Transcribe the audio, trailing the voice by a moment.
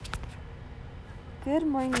Good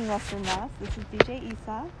morning, Western Mass. This is DJ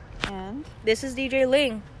Isa, and This is DJ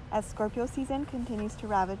Ling. as Scorpio season continues to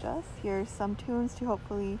ravage us, here's some tunes to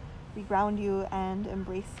hopefully reground you and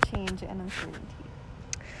embrace change and uncertainty.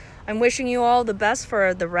 I'm wishing you all the best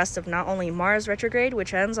for the rest of not only Mars retrograde,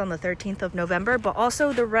 which ends on the 13th of November, but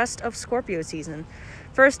also the rest of Scorpio season.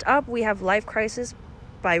 First up, we have Life Crisis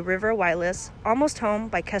by River Wireless, Almost Home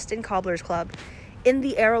by Keston Cobbler's Club, In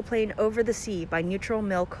the Aeroplane Over the Sea by Neutral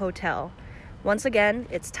Milk Hotel. Once again,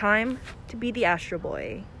 it's time to be the Astro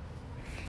Boy.